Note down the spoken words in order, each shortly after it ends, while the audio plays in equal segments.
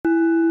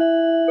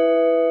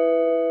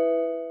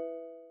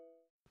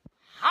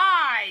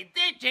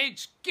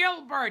it's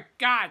Gilbert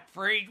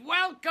Gottfried.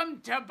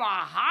 Welcome to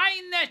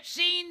Behind the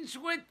Scenes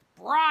with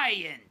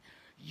Brian,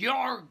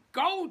 your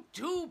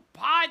go-to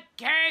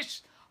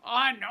podcast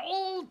on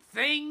all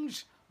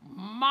things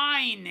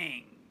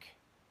mining.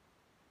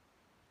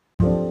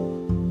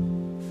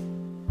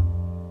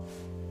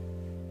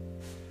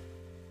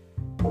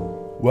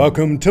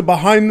 Welcome to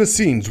Behind the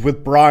Scenes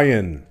with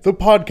Brian, the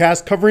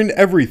podcast covering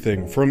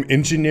everything from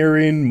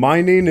engineering,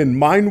 mining, and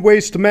mine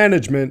waste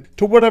management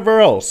to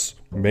whatever else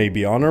may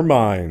be on our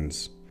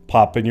minds.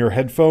 Pop in your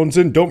headphones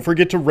and don't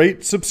forget to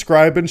rate,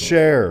 subscribe, and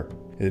share.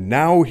 And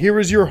now, here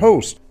is your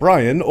host,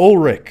 Brian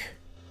Ulrich.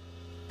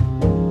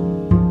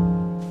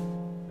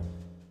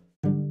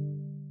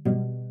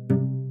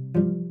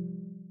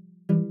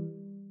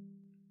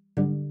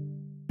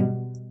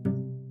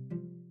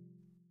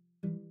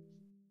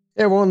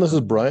 Hey everyone, this is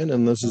Brian,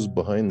 and this is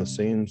Behind the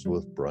Scenes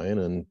with Brian,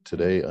 and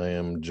today I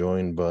am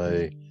joined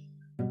by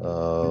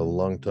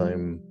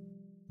longtime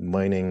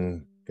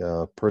mining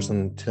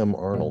person, Tim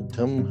Arnold.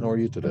 Tim, how are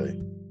you today?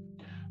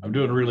 I'm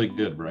doing really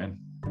good, Brian.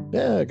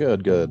 Yeah,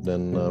 good.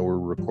 And we're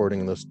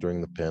recording this during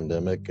the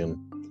pandemic, and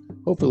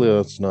hopefully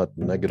that's not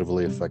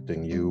negatively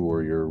affecting you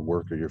or your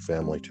work or your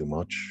family too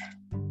much.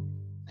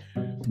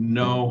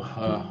 No,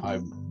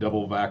 I'm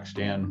double vaxxed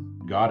and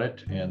got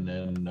it, and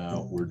then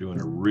we're doing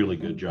a really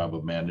good job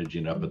of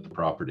managing up at the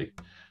property.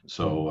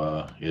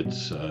 So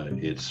it's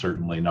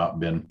certainly not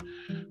been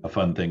a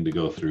fun thing to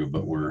go through,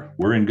 but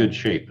we're in good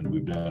shape and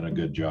we've done a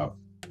good job.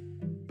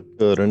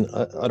 Good, and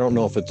I don't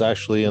know if it's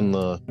actually in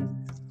the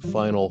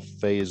final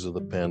phase of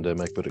the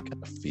pandemic, but it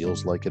kind of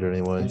feels like it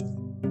anyway.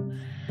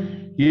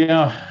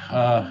 Yeah,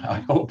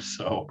 I hope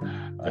so.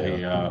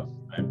 Yeah.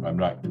 I'm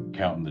not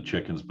counting the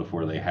chickens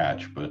before they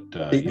hatch, but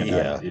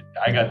Yeah.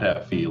 I got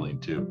that feeling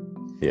too.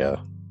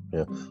 Yeah.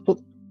 Well,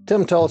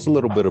 Tim, tell us a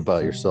little bit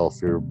about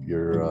yourself,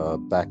 your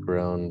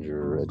background,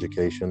 your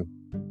education.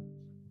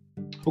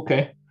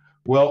 Okay.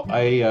 Well,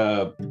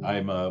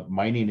 I'm a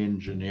mining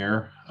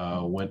engineer.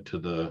 Went to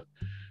the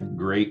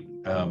great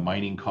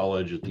mining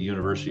college at the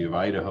University of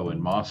Idaho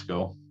in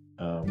Moscow.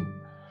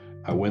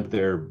 I went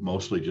there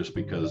mostly just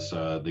because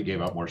they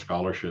gave out more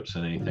scholarships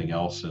than anything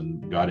else,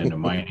 and got into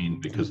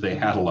mining because they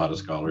had a lot of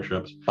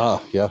scholarships.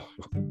 Yeah.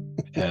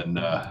 And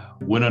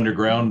went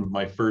underground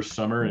my first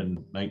summer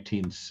in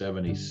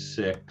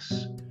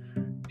 1976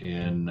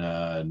 in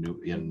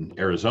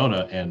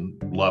Arizona, and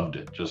loved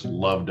it. Just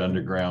loved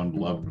underground,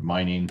 loved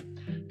mining,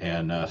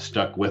 and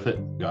stuck with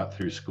it. Got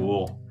through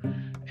school,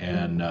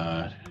 and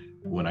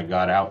when I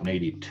got out in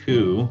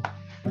 '82.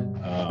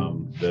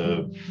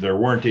 There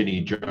weren't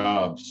any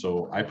jobs,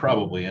 so I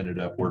probably ended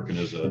up working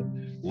as a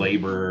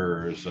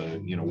laborer,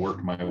 or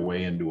worked my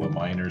way into a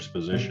miner's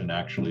position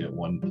actually at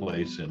one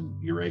place in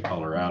Ouray,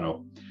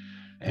 Colorado.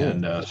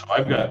 And so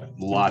I've got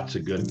lots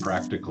of good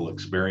practical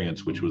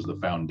experience, which was the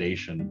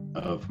foundation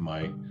of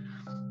my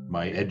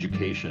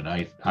education.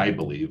 I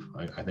believe.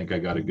 I think I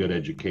got a good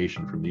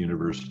education from the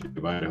University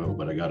of Idaho,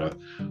 but I got a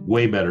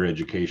way better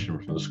education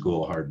from the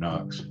School of Hard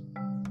Knocks.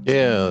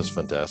 Yeah, that's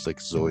fantastic.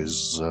 It's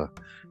always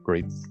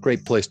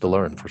great place to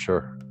learn, for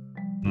sure.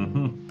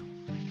 Mm-hmm.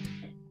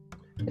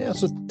 Yeah,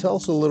 so tell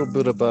us a little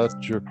bit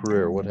about your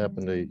career. What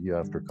happened to you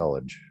after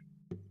college?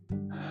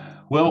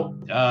 Well,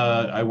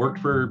 I worked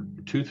for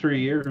 2-3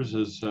 years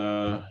as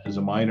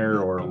a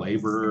miner or a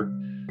laborer.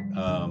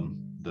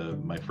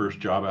 My first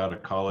job out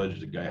of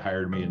college, the guy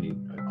hired me, and he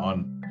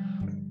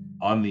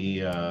on the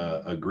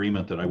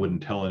agreement that I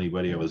wouldn't tell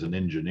anybody I was an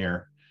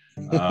engineer.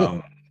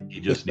 He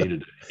just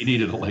needed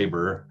a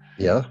laborer.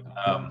 Yeah.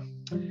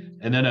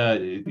 And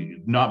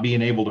then not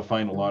being able to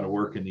find a lot of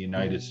work in the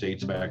United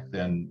States back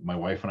then, my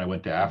wife and I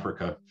went to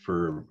Africa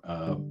for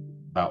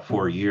about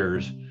 4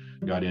 years,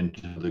 got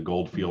into the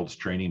Goldfields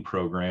training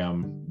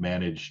program,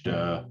 managed,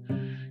 at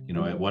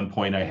one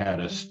point I had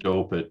a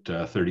stope at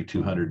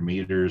 3,200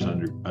 meters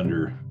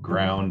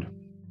underground,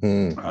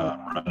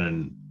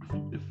 running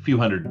a few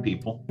hundred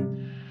people.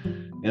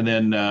 And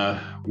then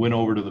went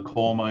over to the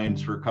coal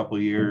mines for a couple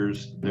of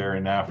years there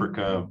in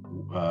Africa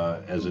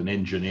as an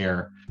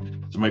engineer.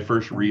 It's my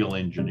first real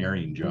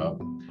engineering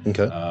job.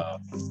 Okay.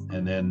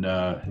 And then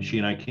she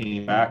and I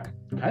came back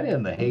kind of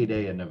in the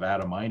heyday of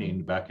Nevada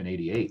mining back in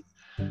 '88,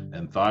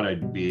 and thought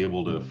I'd be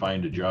able to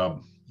find a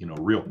job,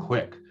 real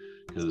quick,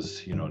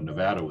 because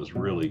Nevada was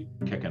really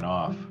kicking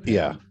off.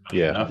 Yeah.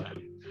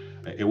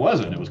 It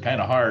wasn't. It was kind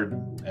of hard.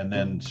 And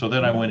then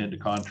I went into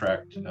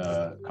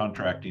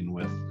contracting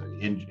with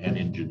and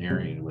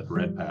engineering with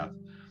Redpath.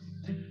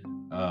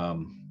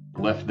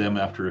 Left them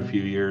after a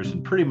few years,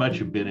 and pretty much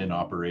have been in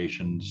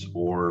operations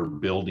or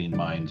building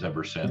mines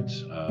ever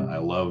since. I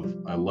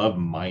love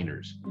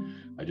miners.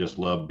 I just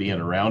love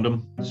being around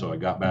them. So I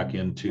got back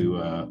into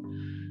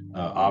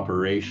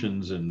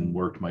operations and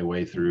worked my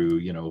way through,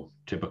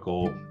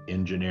 typical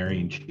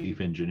engineering,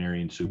 chief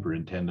engineering,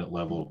 superintendent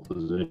level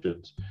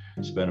positions.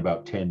 Spent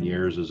about 10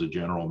 years as a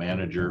general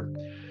manager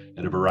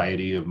at a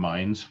variety of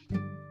mines,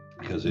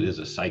 because it is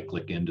a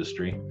cyclic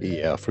industry.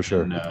 Yeah, for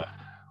sure. And,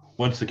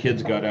 once the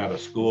kids got out of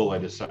school, I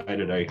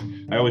decided I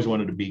always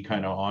wanted to be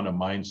kind of on a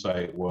mine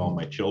site while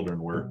my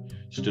children were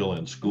still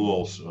in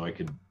school, so I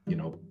could,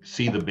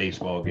 see the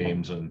baseball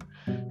games and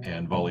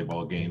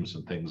volleyball games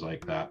and things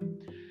like that.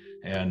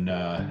 And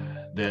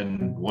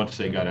then once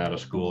they got out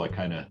of school, I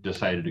kind of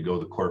decided to go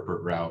the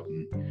corporate route.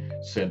 And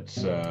since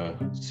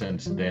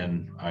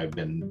then, I've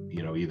been,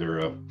 either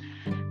a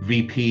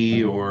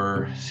VP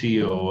or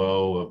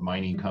COO of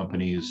mining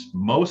companies,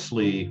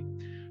 mostly,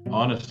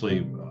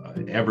 honestly,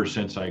 ever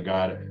since I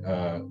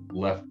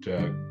left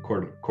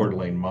Coeur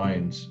d'Alene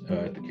Mines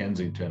at the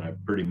Kensington.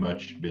 I've pretty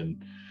much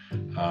been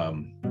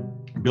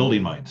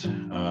building mines,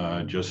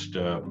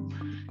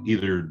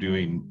 either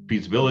doing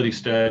feasibility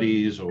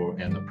studies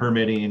and the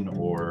permitting,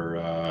 or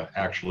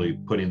actually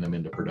putting them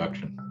into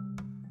production.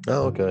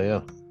 Oh, okay,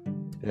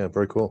 yeah,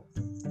 very cool,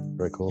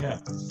 very cool. Yeah.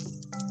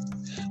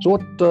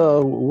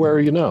 So where are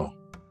you now?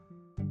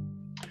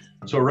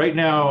 So right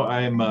now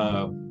I'm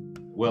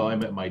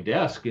at my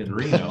desk in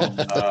Reno,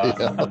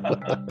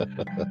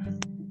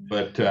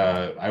 but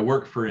I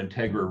work for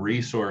Integra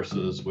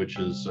Resources, which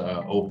is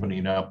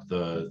opening up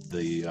the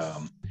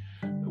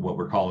what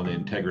we're calling the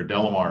Integra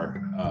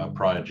DeLamar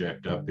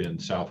project up in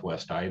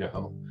southwest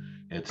Idaho.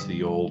 It's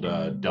the old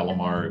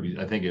DeLamar.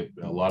 I think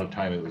a lot of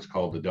time it was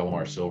called the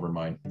DeLamar Silver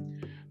Mine.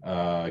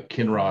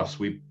 Kinross,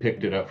 we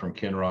picked it up from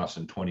Kinross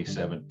in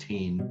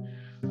 2017.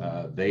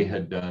 They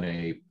had done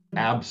a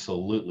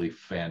absolutely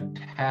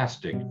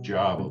fantastic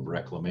job of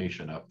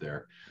reclamation up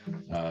there.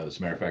 As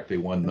a matter of fact, they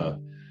won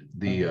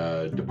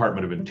the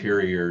Department of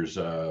Interior's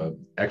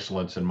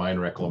Excellence in Mine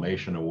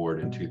Reclamation Award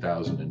in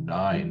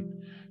 2009.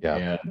 Yeah.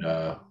 And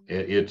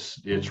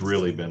it's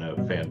really been a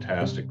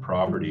fantastic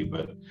property,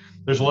 but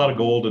there's a lot of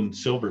gold and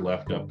silver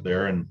left up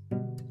there, and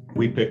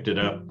we picked it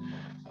up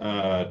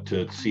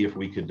to see if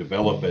we could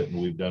develop it,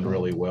 and we've done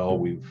really well.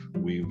 We've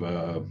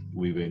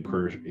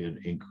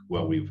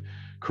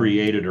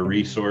created a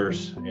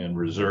resource and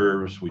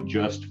reserves. We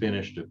just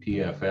finished a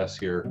PFS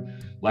here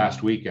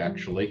last week,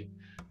 actually,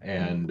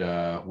 and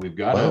we've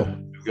got a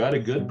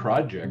good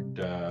project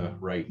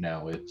right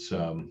now. It's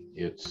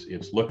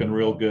looking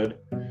real good.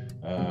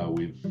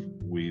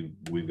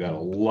 We've got a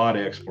lot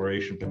of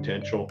exploration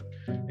potential,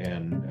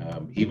 and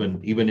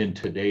even in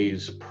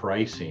today's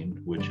pricing,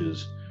 which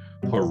is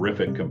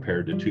horrific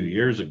compared to 2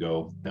 years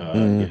ago,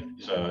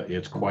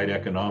 it's quite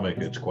economic.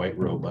 It's quite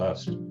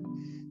robust.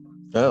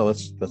 Oh,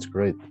 that's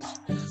great.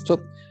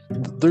 So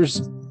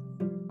there's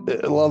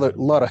a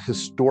lot of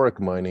historic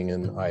mining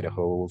in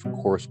Idaho, of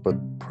course, but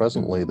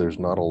presently there's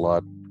not a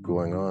lot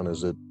going on.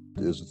 Is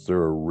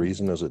there a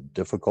reason? Is it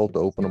difficult to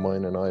open a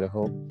mine in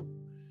Idaho?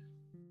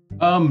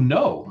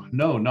 No,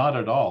 not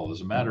at all. As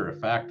a matter of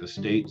fact, the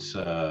state's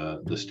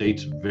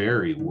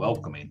very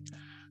welcoming.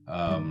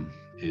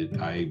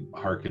 I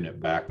hearken it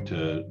back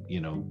to,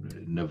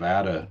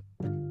 Nevada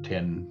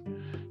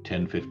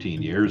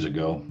 10-15 years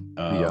ago.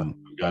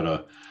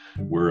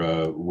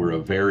 We're a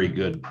very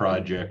good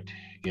project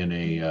in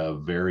a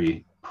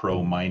very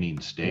pro mining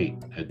state.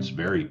 It's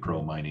very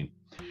pro mining.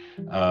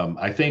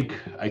 I think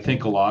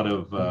a lot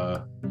of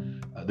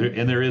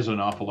there is an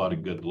awful lot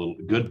of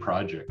good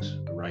projects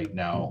right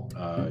now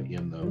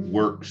in the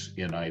works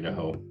in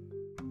Idaho.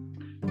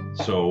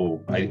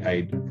 So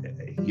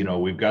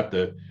we've got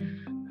the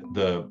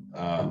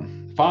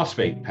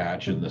phosphate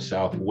patch in the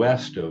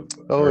southwest of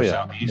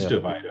southeast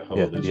of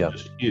Idaho that's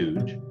just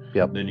huge.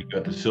 Yep. Then you've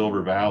got the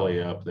Silver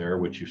Valley up there,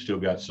 which you've still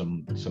got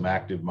some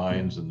active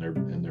mines, and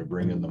they're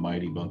bringing the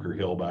mighty Bunker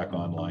Hill back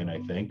online,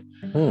 I think.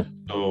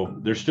 So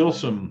there's still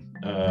some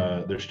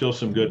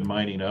good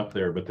mining up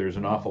there, but there's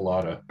an awful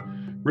lot of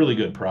really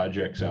good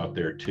projects out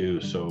there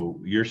too.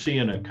 So you're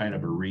seeing a kind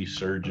of a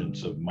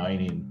resurgence of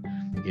mining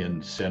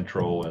in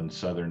central and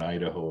southern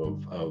Idaho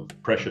of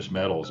precious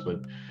metals.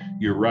 But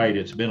you're right,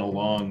 it's been a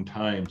long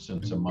time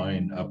since a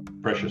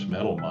precious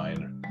metal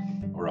mine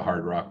or a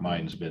hard rock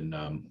mine's been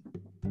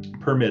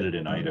permitted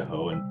in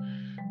Idaho. And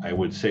I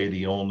would say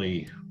the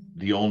only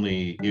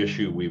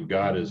issue we've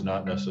got is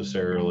not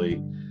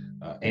necessarily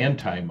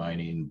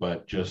anti-mining,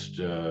 but just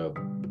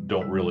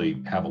don't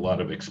really have a lot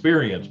of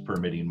experience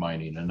permitting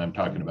mining. And I'm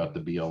talking about the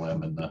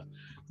BLM and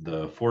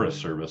the Forest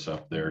Service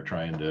up there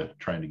trying to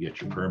get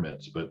your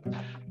permits. But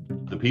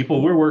the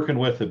people we're working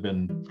with have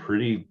been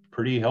pretty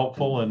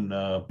helpful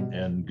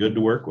and good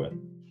to work with.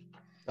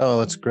 Oh,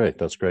 that's great.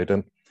 That's great.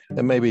 And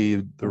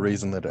maybe the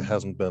reason that it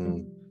hasn't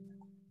been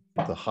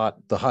the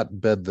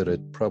hotbed that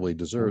it probably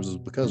deserves is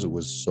because it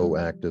was so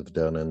active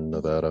down in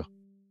Nevada.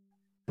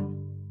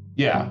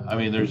 Yeah, I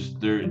mean,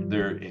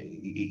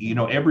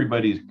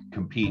 everybody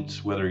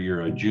competes, whether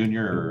you're a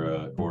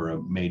junior or a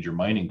major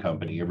mining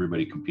company.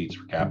 Everybody competes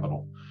for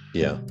capital.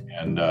 Yeah,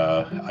 and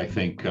I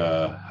think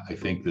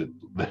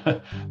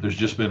that there's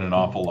just been an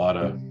awful lot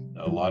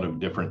of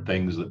different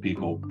things that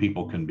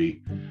people can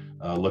be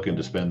looking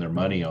to spend their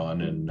money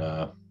on, and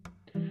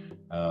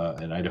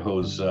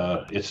Idaho's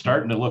it's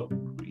starting to look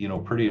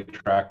pretty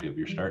attractive.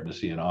 You're starting to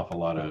see an awful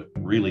lot of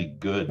really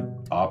good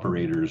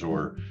operators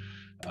or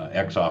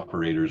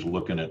ex-operators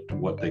looking at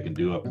what they can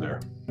do up there.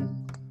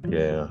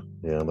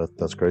 Yeah,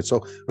 that's great.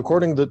 So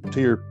according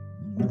to your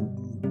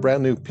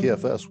brand new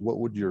PFS, what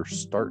would your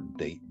start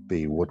date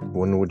be?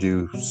 When would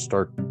you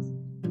start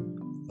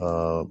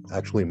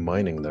actually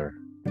mining there?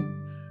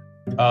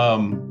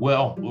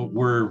 Well,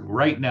 we're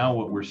right now,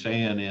 what we're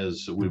saying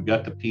is we've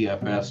got the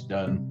PFS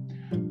done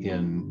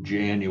in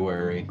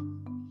January.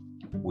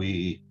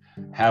 We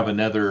have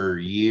another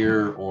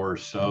year or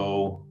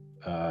so,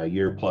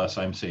 year plus,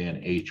 I'm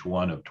saying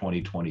H1 of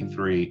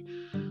 2023,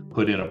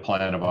 put in a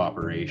plan of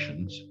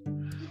operations.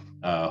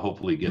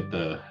 Hopefully get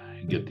the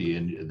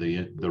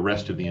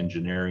rest of the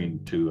engineering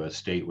to a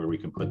state where we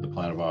can put the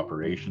plan of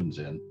operations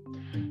in,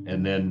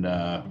 and then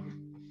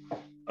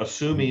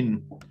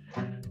assuming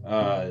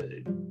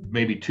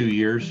maybe 2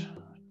 years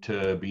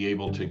to be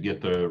able to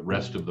get the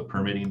rest of the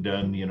permitting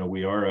done. You know,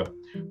 we're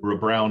a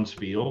Browns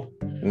field,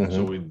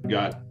 so we've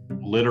got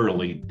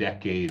literally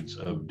decades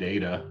of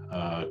data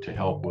to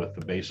help with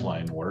the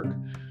baseline work.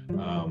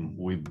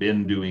 We've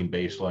been doing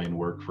baseline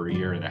work for a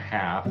year and a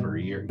half, or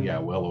a year,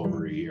 well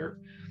over a year.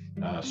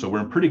 So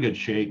we're in pretty good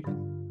shape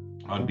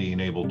on being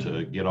able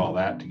to get all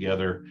that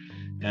together.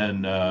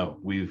 And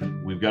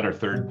we've got our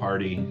third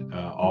party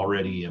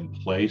already in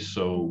place.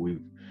 So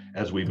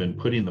as we've been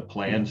putting the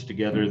plans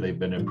together, they've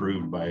been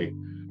approved by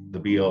the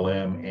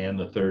BLM and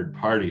the third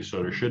party.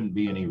 So there shouldn't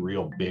be any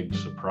real big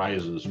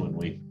surprises when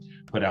we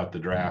put out the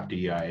draft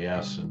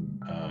EIS, and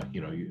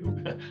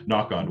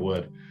knock on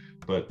wood.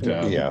 But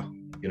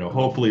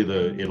hopefully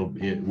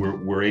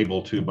we're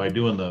able to, by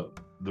doing the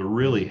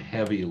really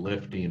heavy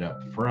lifting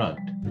up front,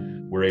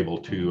 we're able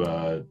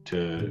to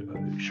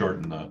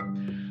shorten the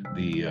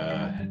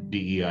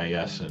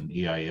DEIS and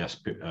EIS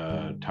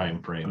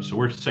time frame. So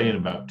we're saying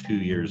about 2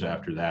 years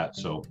after that.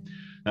 So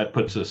that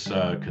puts us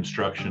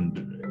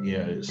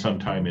construction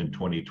sometime in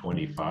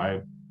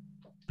 2025.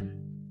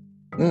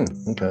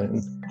 Okay.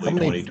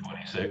 Late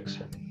 2026.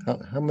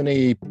 How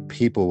many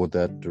people would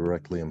that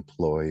directly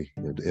employ,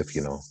 if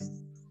you know?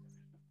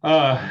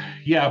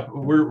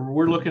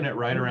 We're looking at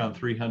right around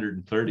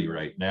 330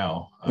 right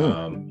now.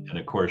 And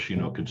of course,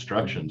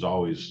 construction's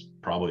always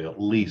probably at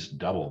least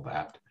double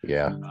that.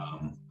 Yeah.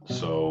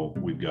 So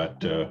we've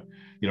got, we're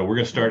going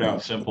to start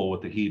out simple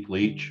with the heap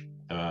leach,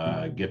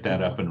 get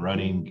that up and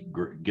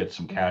running, get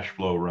some cash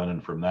flow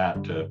running from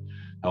that to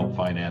help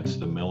finance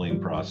the milling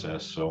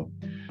process. So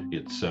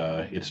it's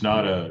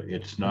not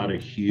a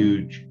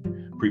huge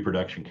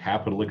pre-production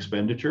capital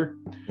expenditure,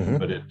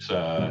 but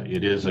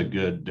it is a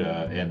good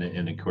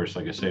and of course,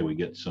 like I say, we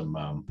get some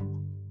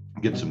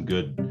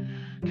good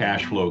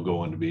cash flow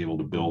going to be able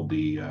to build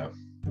the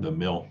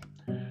mill.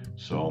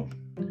 So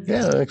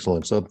yeah,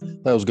 excellent. So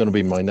that was going to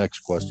be my next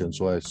question.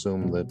 So I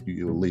assume that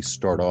you at least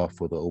start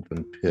off with an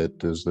open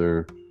pit. Is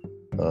there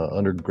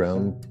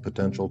underground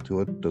potential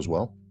to it as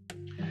well?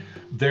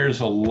 There's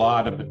a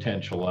lot of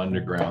potential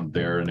underground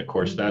there, and of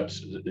course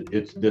this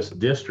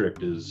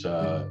district is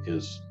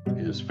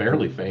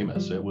fairly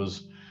famous. It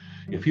was,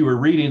 if you were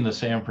reading the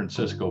San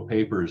Francisco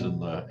papers in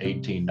the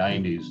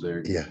 1890s,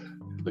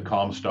 the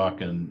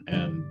Comstock and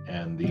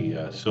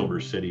the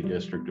Silver City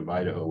district of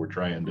Idaho were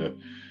trying to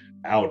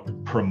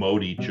out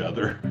promote each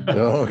other.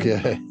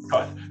 Okay.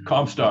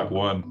 Comstock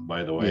won,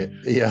 by the way.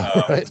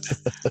 Right.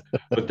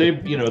 But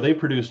they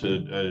produced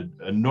an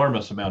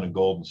enormous amount of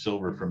gold and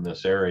silver from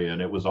this area,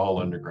 and it was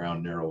all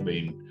underground narrow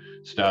vein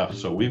stuff.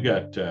 So we've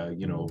got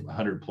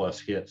 100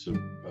 plus hits of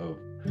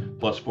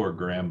plus 4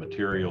 gram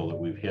material that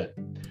we've hit.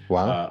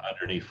 Wow.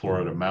 Underneath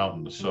Florida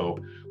mountains. So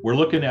we're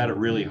looking at it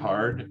really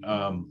hard.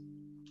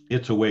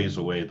 It's a ways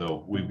away,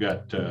 though. We've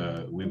got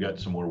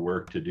some more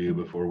work to do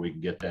before we can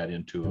get that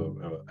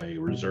into a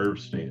reserve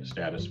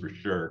status for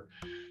sure.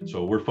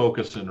 So we're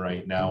focusing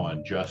right now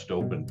on just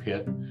open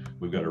pit.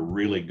 We've got a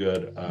really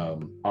good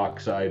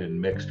oxide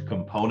and mixed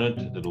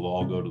component that'll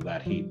all go to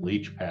that heap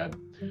leach pad,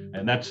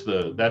 and that's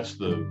the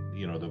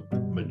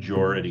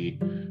majority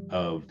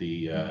of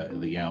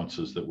the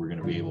ounces that we're going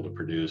to be able to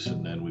produce.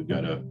 And then we've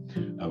got a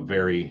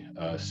very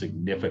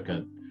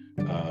significant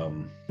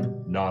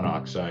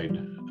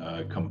non-oxide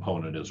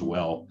component as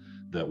well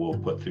that we'll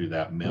put through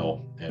that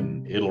mill,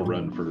 and it'll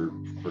run for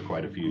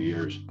quite a few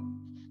years.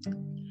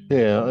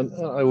 Yeah, and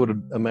I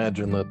would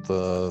imagine that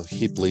the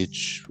heap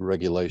leach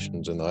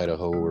regulations in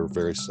Idaho are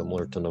very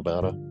similar to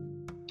Nevada.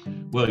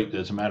 Well,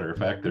 as a matter of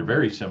fact, they're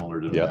very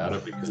similar to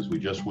Nevada, because we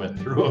just went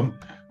through them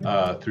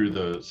through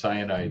the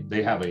cyanide.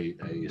 They have a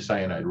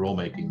cyanide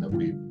rulemaking that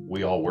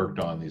we all worked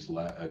on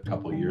a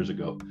couple of years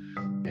ago,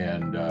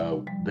 and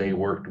they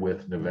worked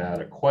with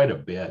Nevada quite a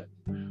bit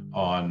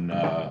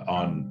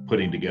on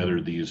putting together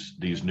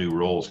these new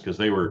rules, because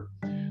they were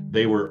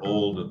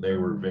old and they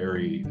were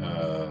very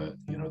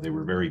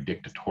very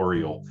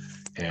dictatorial,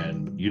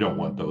 and you don't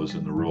want those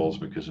in the rules,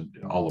 because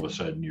all of a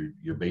sudden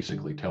you're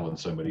basically telling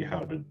somebody how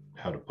to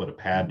put a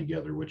pad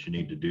together. What you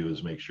need to do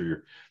is make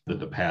sure that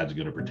the pad's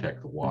going to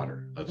protect the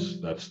water.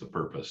 That's the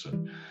purpose.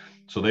 And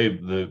so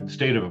the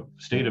state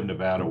of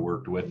Nevada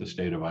worked with the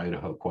state of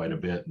Idaho quite a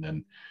bit, and then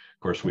of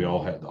course we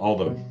all had all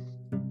the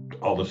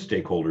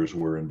stakeholders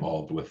were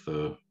involved with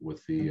the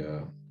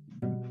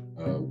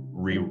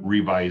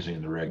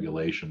revising the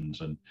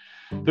regulations, and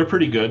they're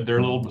pretty good. They're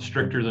a little bit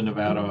stricter than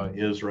Nevada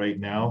is right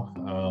now,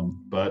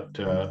 but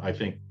I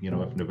think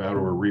if Nevada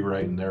were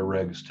rewriting their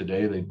regs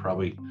today, they'd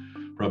probably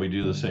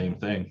do the same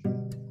thing.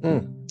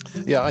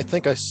 Yeah, I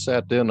think I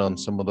sat in on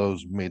some of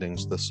those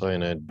meetings, the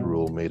cyanide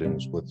rule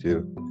meetings with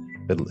you,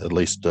 at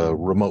least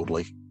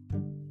remotely.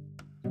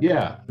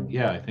 Yeah,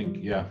 I think,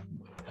 yeah.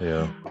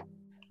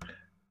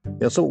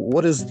 So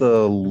what is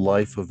the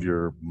life of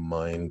your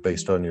mine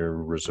based on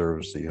your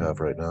reserves that you have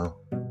right now?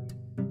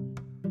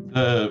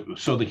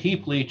 So the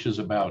heap leach is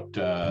about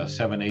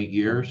 7-8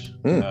 years,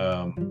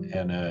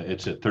 and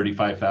it's at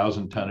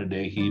 35,000 ton a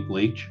day heap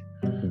leach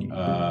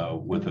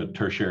with a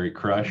tertiary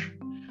crush.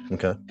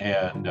 Okay.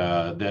 And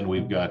then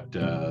we've got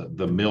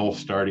the mill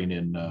starting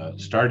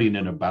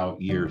in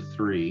about year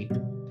 3,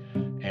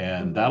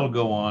 and that'll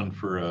go on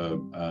for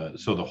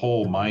so the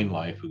whole mine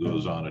life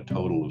goes on a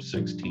total of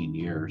 16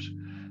 years.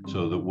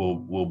 So that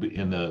we'll be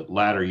in the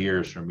latter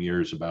years, from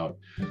years about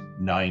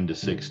 9 to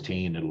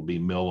 16, it'll be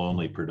mill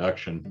only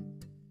production.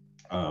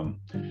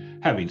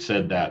 Having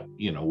said that,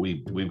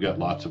 we've got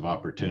lots of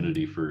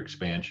opportunity for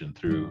expansion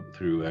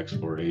through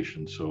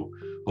exploration. So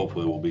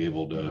hopefully we'll be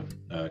able to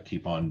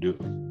keep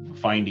on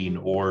finding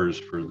ores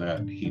for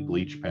that heap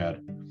leach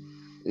pad.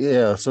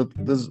 Yeah, so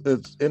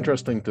it's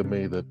interesting to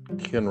me that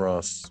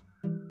Kinross,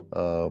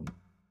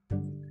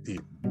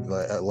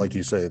 like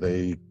you say,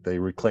 they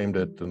reclaimed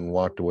it and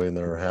walked away, and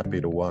they're happy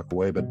to walk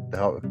away. But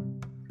how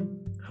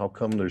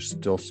come there's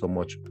still so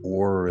much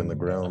ore in the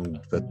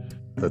ground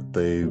that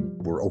they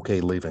were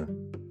okay leaving?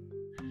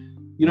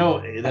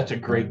 That's a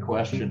great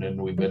question, and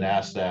we've been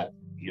asked that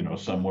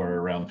somewhere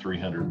around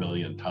 300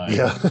 million times.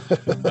 Yeah.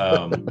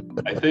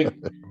 I think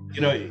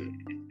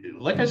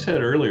like I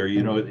said earlier,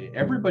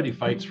 everybody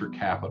fights for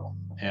capital,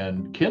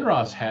 and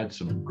Kinross had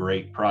some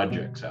great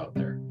projects out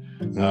there.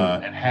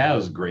 And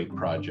has great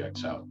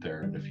projects out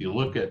there. And if you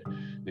look at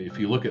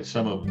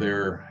some of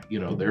their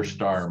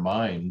star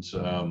mines,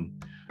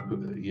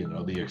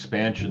 the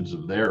expansions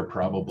of there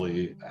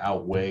probably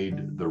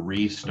outweighed the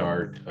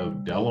restart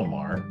of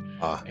DeLamar.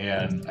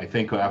 And I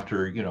think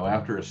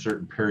after a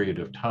certain period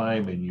of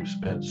time, and you've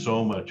spent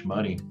so much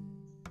money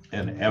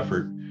and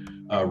effort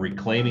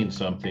reclaiming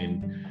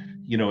something,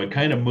 it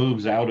kind of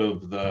moves out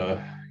of the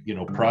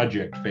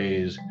project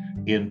phase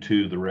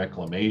into the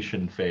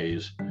reclamation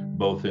phase,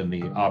 both in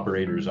the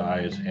operator's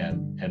eyes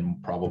and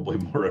probably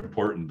more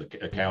important, the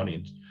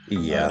accounting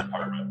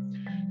department.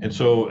 And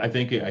so I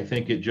think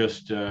it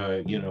just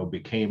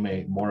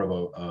became more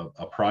of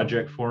a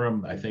project for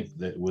them. I think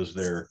that was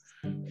their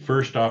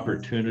first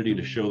opportunity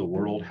to show the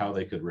world how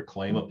they could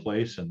reclaim a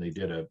place, and they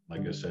did,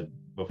 like I said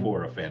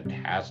before, a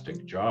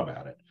fantastic job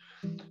at it.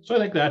 So I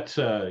think that's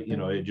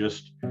it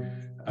just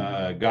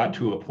got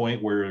to a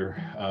point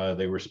where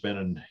they were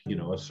spending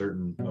a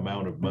certain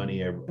amount of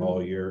money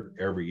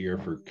every year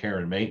for care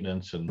and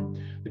maintenance, and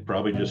they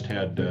probably just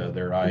had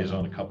their eyes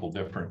on a couple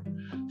different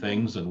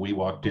things. And we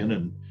walked in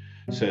and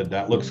said,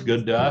 "That looks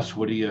good to us.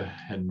 What do you?"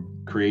 and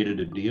created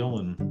a deal,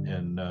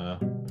 and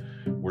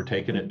we're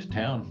taking it to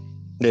town.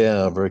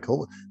 Yeah, very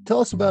cool.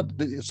 Tell us about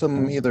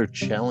some either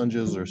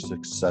challenges or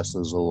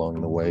successes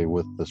along the way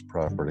with this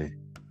property.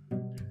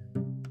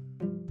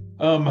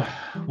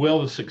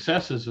 Well, the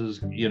successes was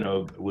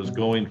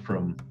going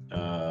from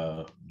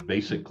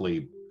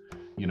basically,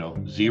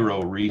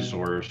 zero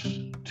resource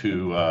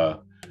to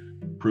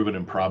proven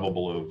and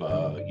probable of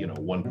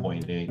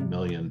 1.8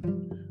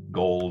 million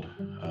gold,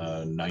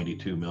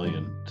 92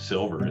 million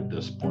silver at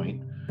this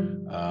point.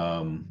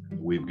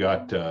 We've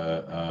got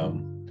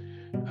an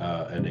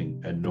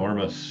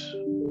enormous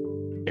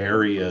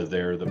area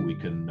there that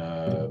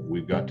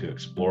we've got to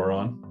explore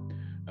on.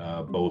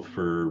 Both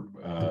for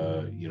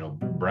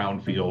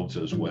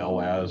brownfields as well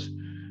as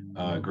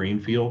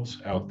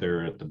greenfields out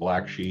there at the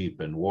Black Sheep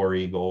and War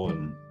Eagle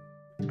and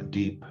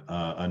deep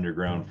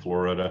underground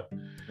Florida.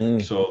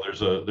 So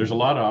there's a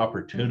lot of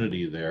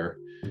opportunity there.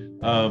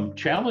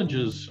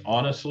 Challenges,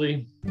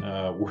 honestly,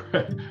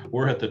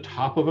 we're at the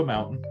top of a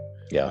mountain.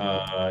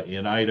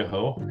 In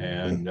Idaho,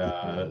 and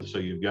so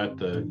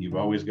you've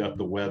always got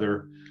the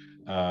weather.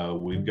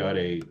 We've got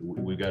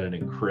an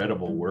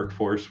incredible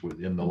workforce.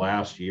 Within the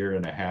last year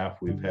and a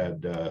half, we've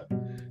had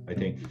I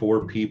think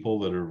 4 people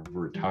that have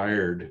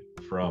retired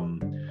from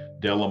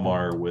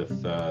DeLamar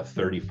with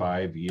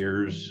 35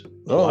 years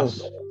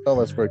plus. Oh,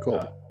 that's very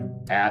cool.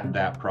 At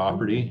that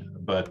property.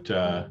 But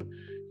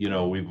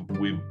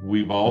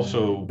we've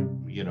also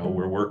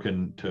we're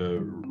working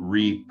to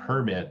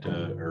re-permit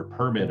or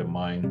permit a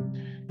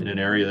mine in an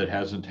area that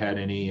hasn't had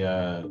any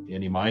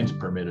mines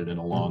permitted in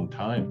a long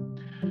time.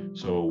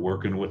 So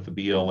working with the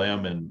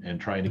BLM and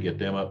trying to get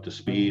them up to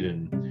speed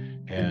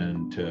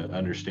and to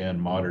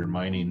understand modern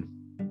mining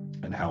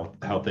and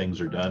how things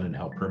are done and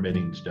how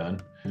permitting's done.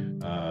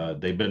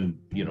 They've been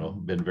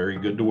very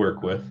good to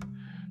work with.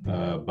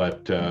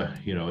 But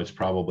it's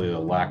probably a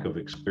lack of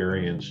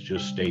experience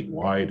just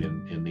statewide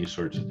in these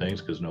sorts of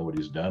things because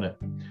nobody's done it.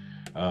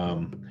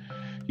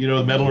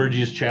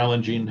 Metallurgy is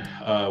challenging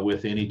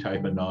with any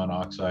type of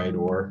non-oxide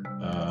ore.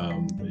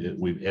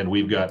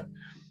 We've got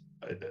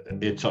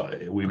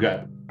we've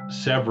got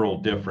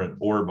several different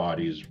ore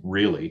bodies,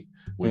 really.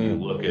 When you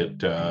look at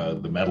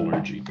the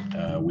metallurgy,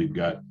 we've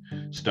got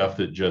stuff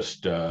that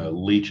just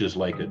leaches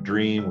like a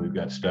dream. We've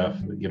got stuff,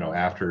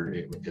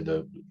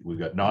 we've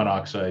got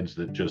non-oxides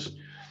that just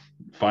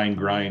fine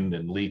grind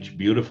and leach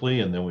beautifully,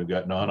 and then we've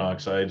got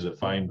non-oxides that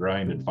fine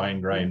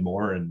grind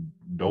more and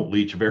don't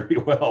leach very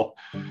well.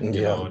 And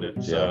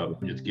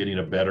it's getting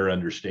a better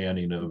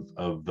understanding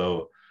of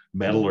the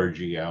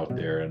metallurgy out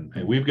there, and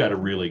we've got a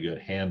really good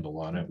handle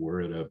on it.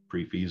 We're at a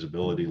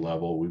pre-feasibility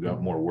level. We've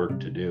got more work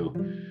to do,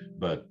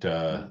 but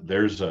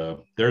there's a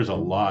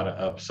lot of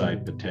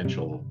upside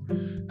potential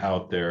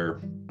out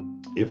there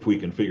if we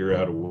can figure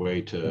out a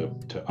way to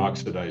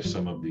oxidize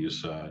some of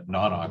these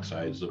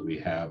non-oxides that we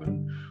have.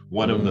 And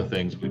one of the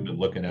things we've been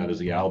looking at is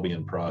the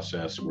Albion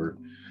process. We're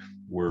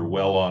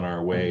well on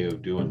our way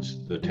of doing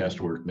the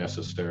test work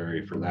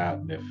necessary for that,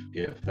 and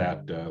if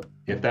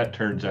that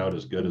turns out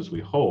as good as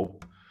we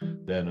hope,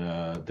 then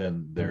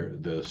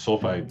the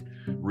sulfide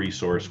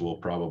resource will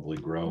probably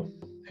grow,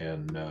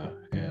 and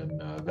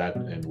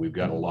we've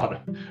got a lot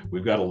of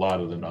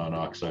the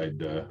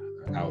non-oxide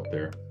out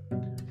there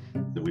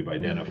that we've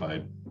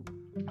identified.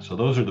 So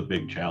those are the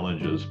big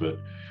challenges, but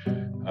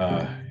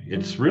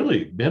it's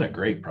really been a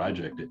great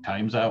project. It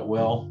times out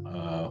well.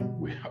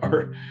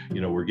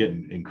 We're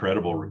getting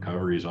incredible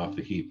recoveries off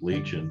the heap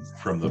leach and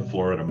from the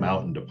Florida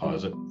Mountain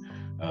deposit.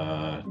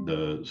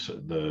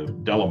 The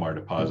Delamar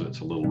deposit's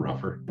a little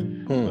rougher,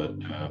 but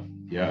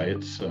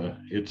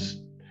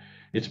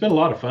it's been a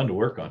lot of fun to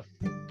work on.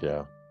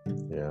 Yeah.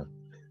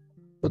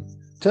 But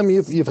Tim,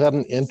 you've had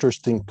an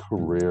interesting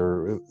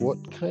career.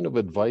 What kind of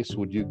advice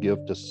would you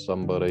give to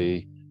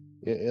somebody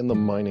in the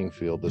mining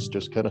field that's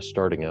just kind of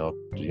starting out?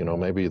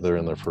 Maybe they're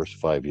in their first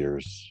 5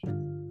 years.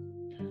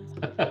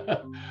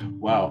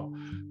 Wow.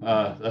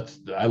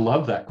 I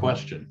love that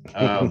question.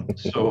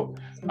 So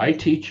I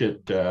teach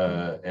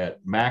at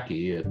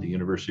Mackey at the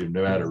University of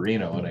Nevada,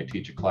 Reno, and I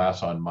teach a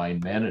class on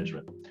mine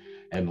management.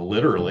 And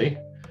literally,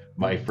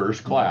 my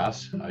first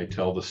class, I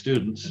tell the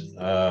students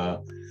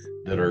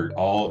they're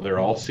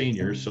all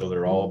seniors, so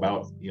they're all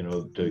about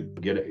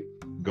to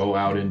go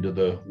out into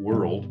the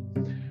world.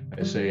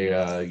 I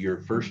say your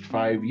first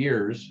 5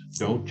 years,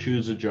 don't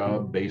choose a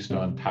job based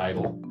on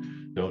title,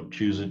 don't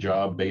choose a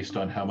job based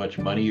on how much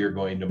money you're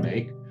going to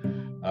make.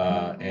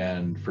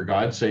 And for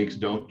God's sakes,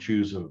 don't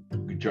choose a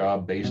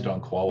job based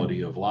on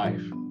quality of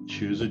life.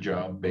 Choose a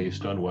job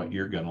based on what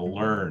you're going to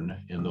learn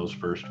in those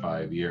first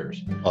 5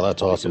 years. Oh,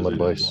 that's awesome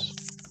advice.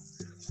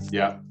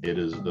 Yeah,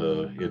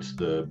 it's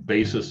the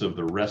basis of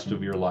the rest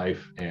of your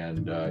life,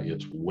 and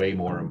it's way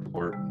more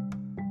important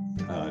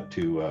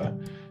to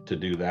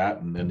do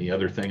that. And then the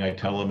other thing I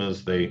tell them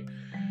is I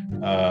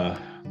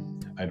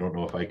don't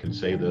know if I can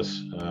say this,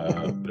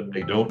 but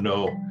they don't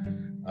know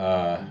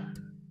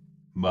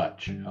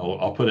much.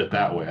 I'll put it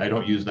that way. I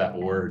don't use that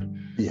word.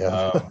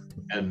 Yeah.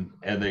 And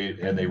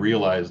they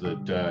realize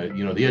that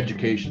the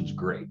education's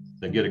great.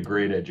 They get a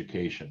great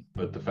education,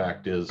 but the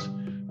fact is,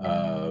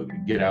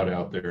 get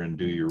out there and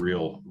do your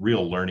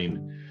real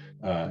learning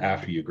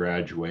after you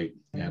graduate.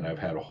 And I've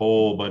had a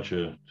whole bunch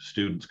of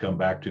students come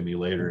back to me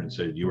later and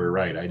said, "You were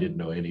right. I didn't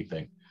know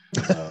anything.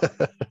 I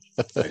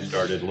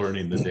started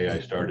learning the day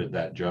I started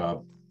that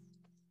job."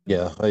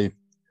 Yeah, I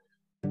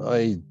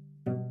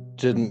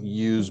didn't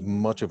use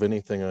much of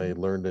anything I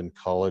learned in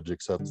college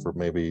except for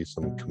maybe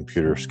some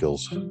computer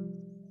skills.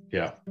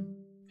 Yeah.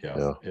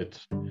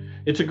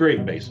 It's a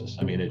great basis.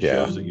 I mean, it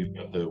shows that you've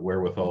got the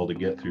wherewithal to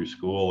get through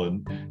school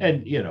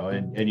and you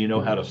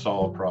know how to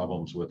solve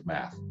problems with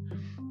math.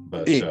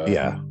 But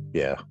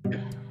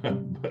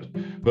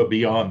but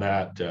beyond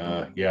that,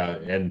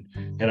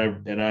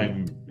 and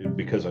I'm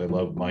because I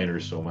love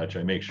miners so much,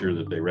 I make sure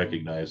that they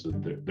recognize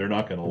that they're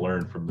not going to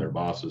learn from their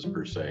bosses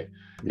per se.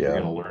 Yeah.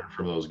 They're going to learn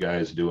from those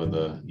guys doing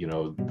the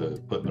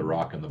putting the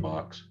rock in the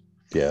box.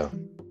 Yeah,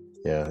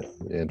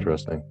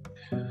 interesting.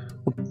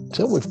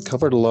 So we've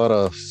covered a lot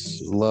of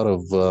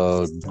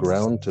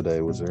ground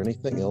today. Was there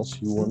anything else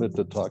you wanted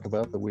to talk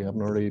about that we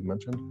haven't already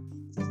mentioned?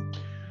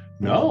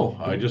 No,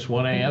 I just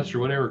want to answer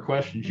whatever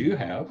questions you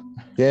have.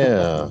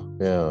 Yeah,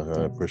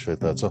 I appreciate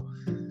that. So,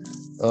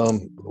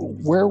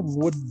 where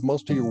would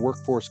most of your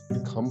workforce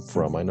come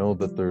from? I know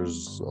that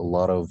there's a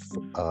lot of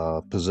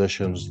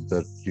positions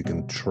that you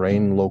can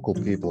train local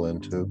people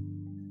into,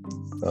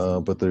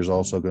 but there's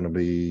also going to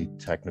be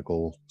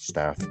technical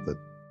staff that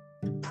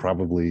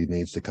probably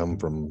needs to come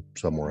from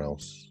somewhere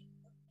else.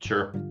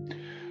 Sure.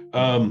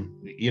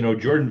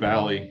 Jordan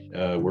Valley,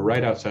 we're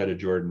right outside of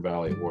Jordan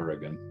Valley,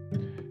 Oregon,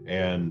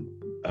 and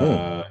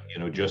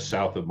just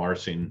south of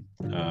Marsing,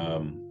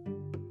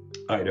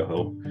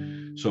 Idaho.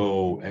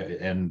 So,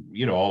 and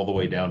all the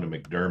way down to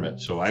McDermott.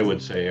 So I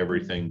would say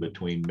everything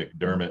between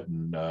McDermott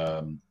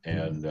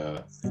and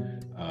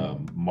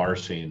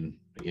Marsing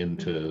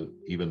into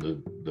even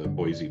the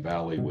Boise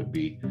Valley would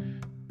be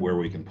where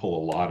we can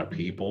pull a lot of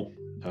people.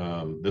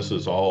 This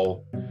is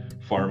all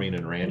farming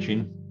and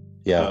ranching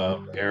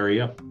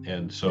area,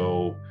 and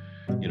so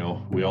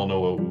we all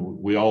know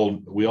we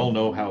all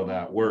know how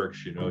that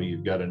works.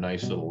 You've got a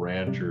nice little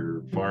ranch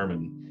or farm,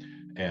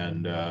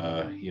 and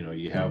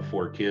you have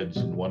 4 kids,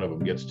 and one of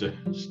them gets to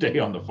stay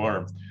on the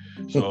farm.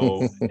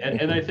 So,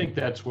 and I think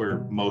that's where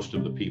most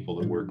of the people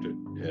that worked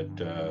at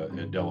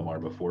Delamar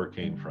before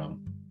came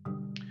from.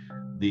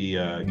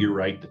 You're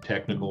right, the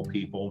technical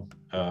people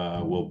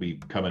will be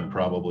coming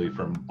probably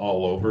from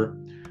all over.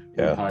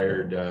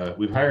 Yeah.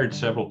 We've hired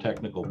several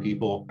technical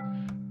people.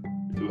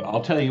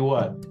 I'll tell you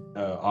what,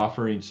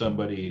 offering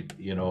somebody,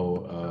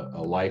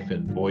 a life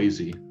in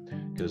Boise,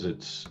 because it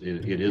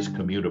is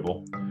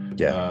commutable,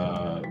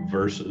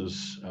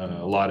 versus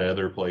a lot of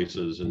other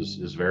places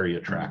is very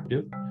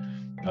attractive.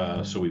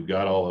 So we've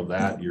got all of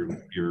that.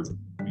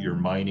 You're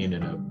mining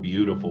in a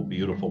beautiful,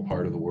 beautiful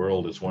part of the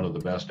world. It's one of the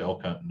best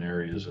elk hunting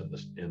areas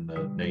in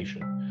the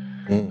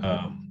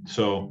nation.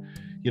 So,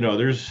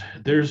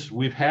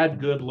 we've had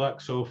good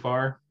luck so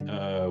far.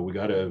 We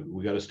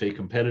gotta stay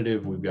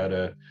competitive. We've got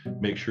to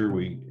make sure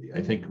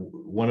I think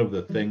one of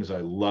the things I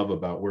love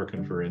about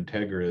working for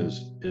Integra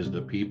is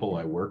the people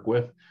I work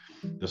with.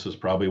 This is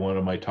probably one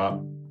of my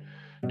top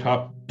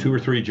 2 or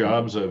 3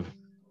 jobs I've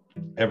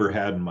ever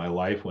had in my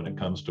life when it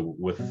comes to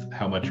with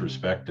how much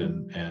respect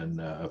and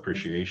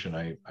appreciation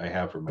I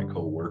have for my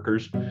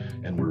co-workers.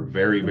 And we're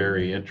very,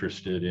 very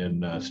interested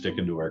in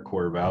sticking to our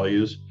core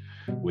values,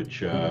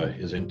 which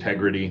is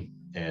integrity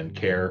and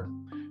care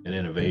and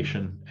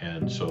innovation.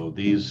 And so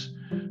this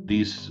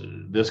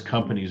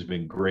company has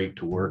been great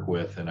to work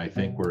with, and I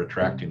think we're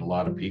attracting a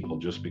lot of people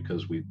just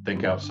because we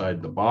think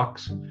outside the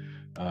box.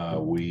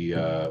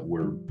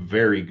 We're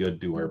very good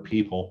to our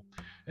people,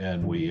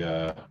 and we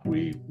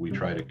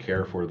try to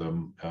care for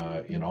them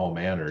in all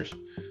manners.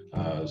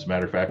 As a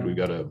matter of fact, we've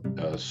got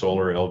a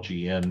solar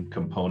LGN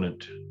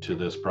component to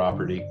this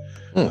property.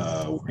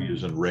 We're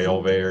using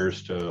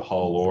railveyors to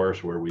haul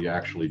ores, where we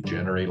actually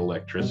generate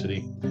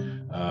electricity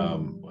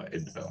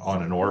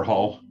on an ore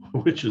haul,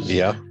 which is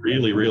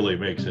really, really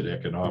makes it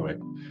economic.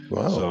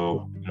 Wow.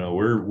 So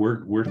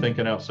we're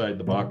thinking outside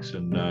the box,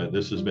 and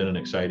this has been an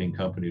exciting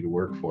company to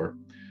work for.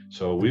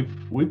 So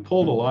we've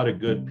pulled a lot of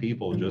good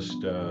people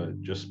just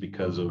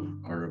because of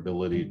our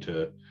ability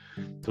to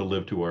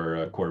live to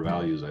our core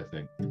values, I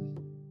think.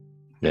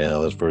 Yeah,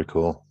 that's very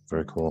cool.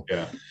 Very cool.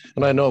 Yeah.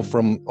 And I know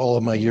from all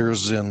of my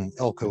years in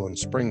Elko and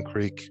Spring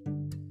Creek,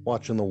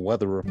 watching the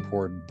weather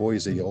report,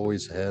 Boise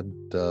always had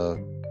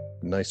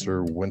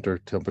nicer winter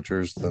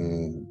temperatures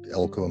than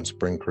Elko and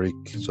Spring Creek.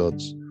 So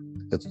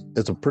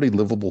it's a pretty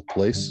livable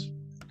place.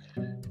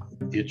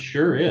 It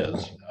sure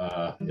is.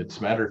 It's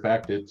a matter of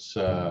fact, it's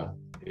an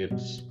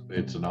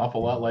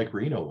awful lot like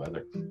Reno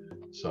weather.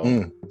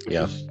 So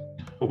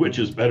which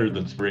is better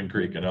than Spring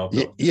Creek and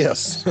Elko.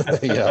 Yes.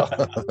 Yeah.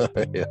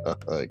 Yeah,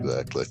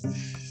 exactly.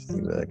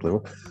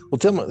 Well,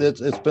 Tim,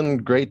 it's been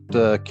great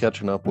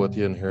catching up with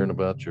you and hearing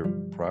about your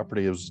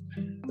property. Is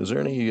there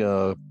any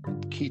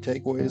key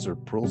takeaways or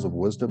pearls of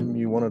wisdom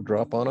you want to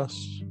drop on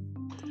us?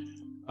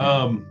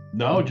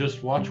 No,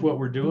 just watch what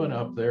we're doing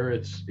up there.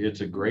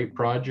 It's a great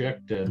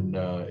project, and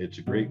it's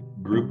a great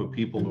group of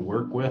people to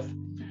work with.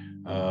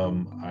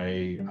 I'm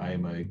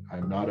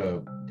not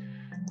a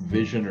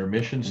vision or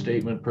mission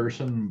statement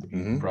person.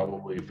 You can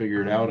probably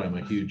figure it out. I'm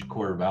a huge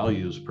core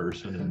values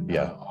person, and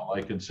all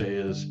I can say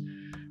is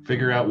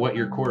figure out what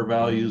your core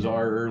values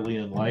are early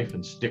in life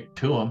and stick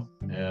to them,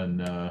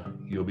 and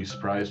you'll be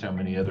surprised how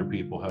many other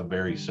people have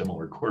very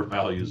similar core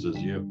values as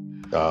you.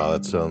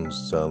 That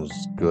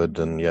sounds good.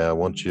 And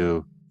once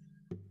you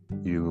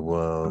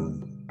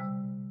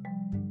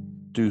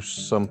do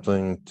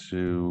something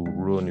to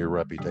ruin your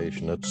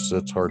reputation,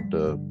 it's hard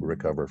to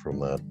recover from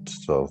that.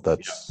 So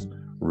that's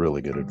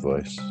really good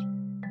advice.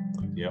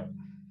 Yep.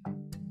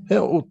 Yeah,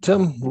 well,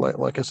 Tim,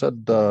 like I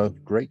said,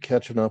 great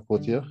catching up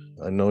with you.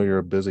 I know you're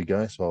a busy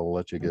guy, so I'll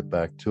let you get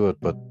back to it.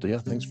 But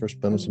thanks for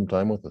spending some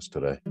time with us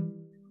today.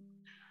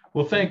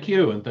 Well, thank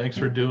you, and thanks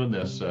for doing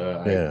this.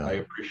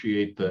 I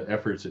appreciate the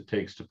efforts it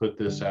takes to put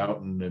this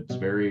out, and it's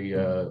very,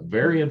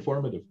 very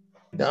informative.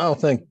 Oh,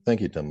 thank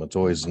you, Tim. It's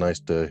always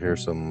nice to hear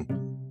some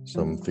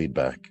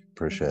feedback.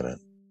 Appreciate it.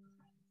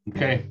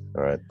 Okay.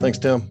 All right. Thanks,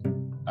 Tim.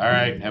 All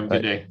right. Have a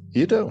good day.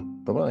 You too.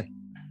 Bye-bye.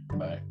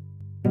 Bye.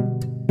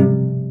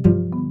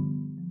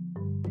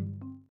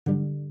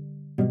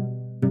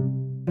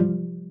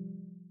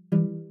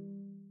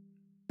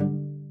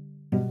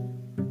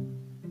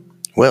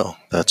 Well,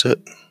 that's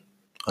it.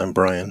 I'm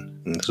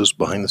Brian, and this is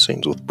Behind the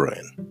Scenes with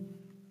Brian.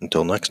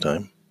 Until next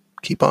time,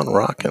 keep on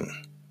rocking.